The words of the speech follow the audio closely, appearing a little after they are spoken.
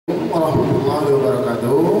warahmatullahi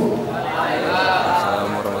wabarakatuh.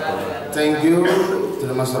 Thank you to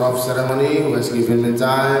the Master of Ceremony who has given me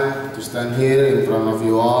time to stand here in front of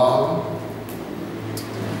you all.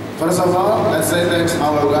 First of all, let's say thanks to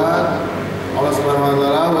our God, Allah Subhanahu wa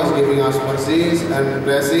Ta'ala, who is giving us mercies and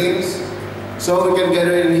blessings, so we can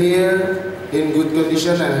gather in here in good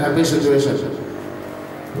condition and happy situation.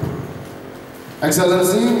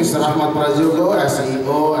 Excellency Mr. Ahmad Prajogo, as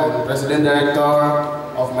CEO and President Director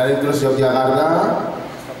of Marine Cruise Yogyakarta,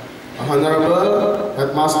 Honorable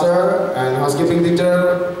Headmaster and Housekeeping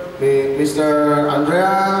Teacher Mr.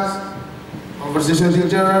 Andreas, Conversation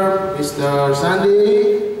Teacher Mr.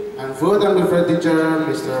 Sandy, and Food and Beverage Teacher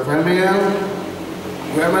Mr. Femil,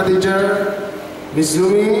 Grammar Teacher Miss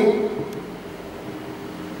Yumi,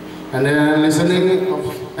 and then listening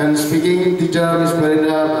and speaking teacher Miss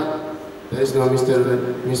Perinda. There is no Miss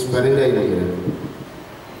Perinda in here.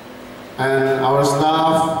 And our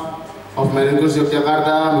staff of Marine Cruise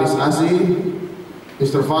Yogyakarta, Miss Asi,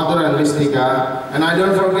 Mr. Father, and Miss Tika. And I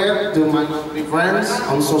don't forget to my lovely friends.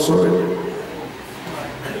 I'm so sorry.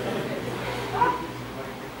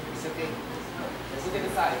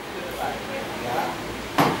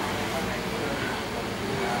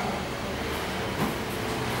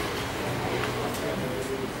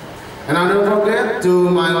 And I don't forget to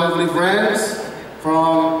my lovely friends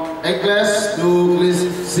from A class to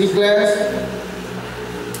C class.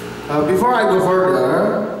 Before I go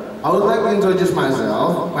further, I would like to introduce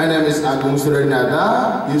myself. My name is Agung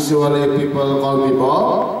Surinada. Usually people call me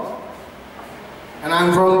Bob. And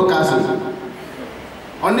I'm from Bekasi.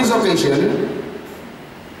 On this occasion,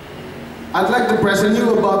 I'd like to present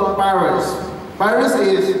you about Paris. Paris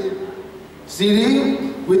is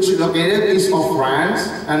city which is located east of France,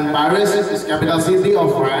 and Paris is capital city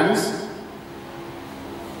of France.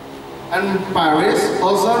 And Paris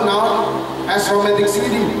also known as romantic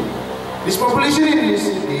city. This population in this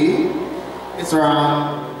city is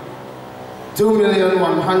around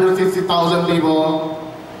 2,150,000 people.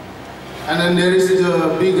 And then there is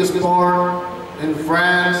the biggest port in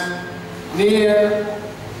France, near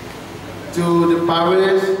to the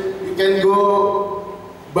Paris. You can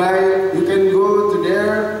go to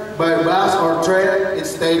there by bus or train. It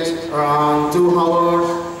takes around 2 hours.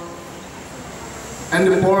 And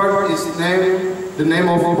the port is the name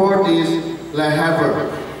of the port is Le Havre.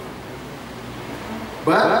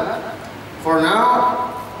 But for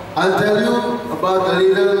now, I'll tell you about a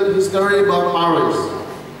little history about Paris.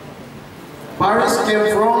 Paris came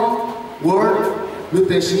from word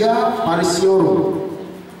Lutetia Parisiorum,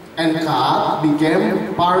 and Cat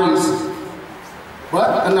became Paris.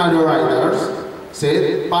 But another writer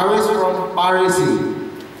said Paris from Parisi.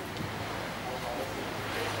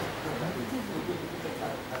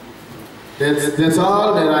 That's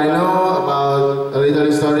all that I know about a little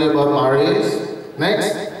story about Paris.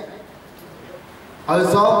 Next, I'll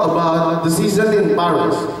talk about the season in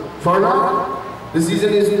Paris. For now, the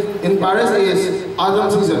season in Paris is autumn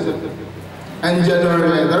season, and January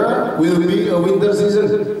later will be a winter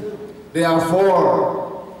season. There are 4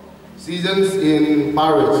 seasons in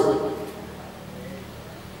Paris.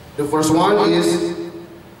 The first one is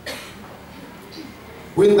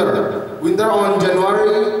winter. Winter on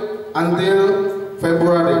January until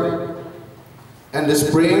February. And the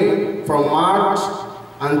spring from March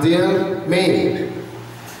until May.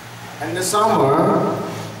 And the summer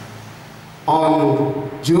on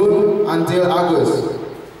June until August.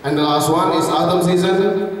 And the last one is autumn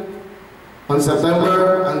season on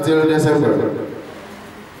September until December.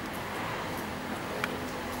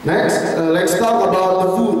 Next, let's talk about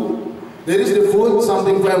the food. There is the food,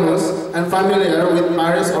 something famous and familiar with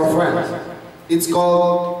Paris or France. It's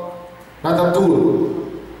called ratatouille.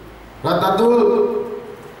 Ratatouille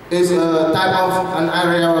is a type of an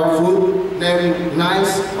area of food named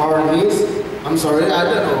Nice or Nice. I'm sorry, I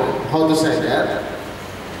don't know how to say that.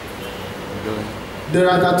 The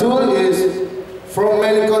ratatouille is from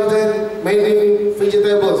many content, many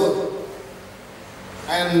vegetables,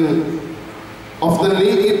 and often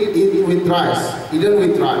eaten with rice.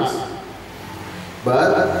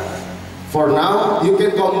 But for now, you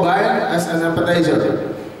can combine as an appetizer.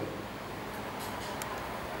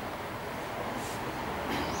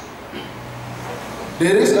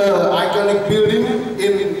 There is an iconic building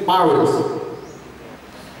in Paris,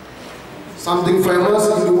 something famous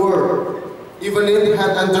in the world. Even it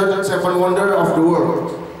had entered 7 wonders of the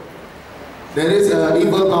world. There is an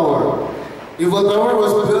Eiffel Tower. Eiffel Tower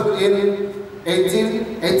was built in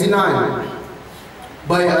 1889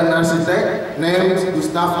 by an architect named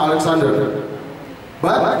Gustav Alexander.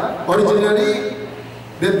 But originally,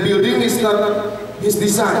 that building is not his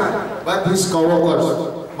design, but his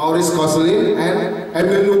co-workers. Maurice Koslin, and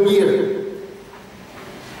Emil Lugier.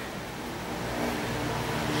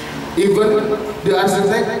 Even the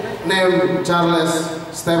architect named Charles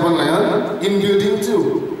Stephen Leon in building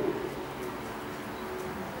 2.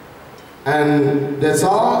 And that's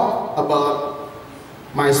all about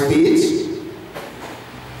my speech.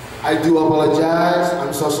 I do apologize.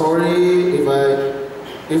 I'm so sorry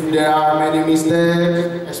if there are many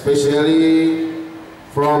mistakes, especially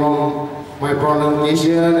from my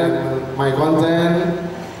pronunciation and my content.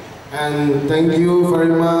 And thank you very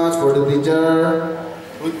much for the teacher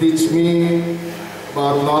who teach me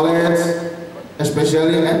about knowledge,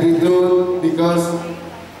 especially attitude, because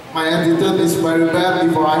my attitude is very bad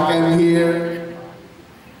before I came here.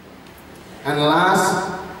 And last,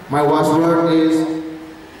 my watchword is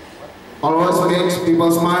always makes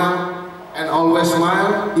people smile and always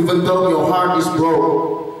smile even though your heart is broke.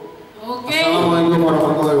 Okay. Assalamualaikum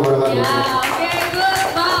warahmatullahi wabarakatuh. Yeah, okay, good,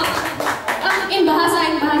 Bob. In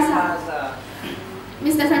bahasa.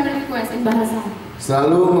 Mr. Family Request in bahasa.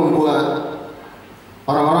 Selalu membuat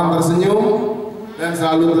orang-orang tersenyum dan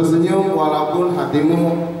selalu tersenyum walaupun hatimu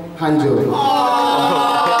hancur.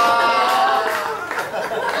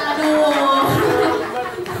 Aduh.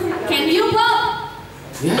 Can you, Bob?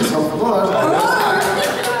 Yes, of course.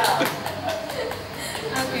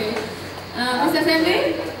 Okay. Mr. Family?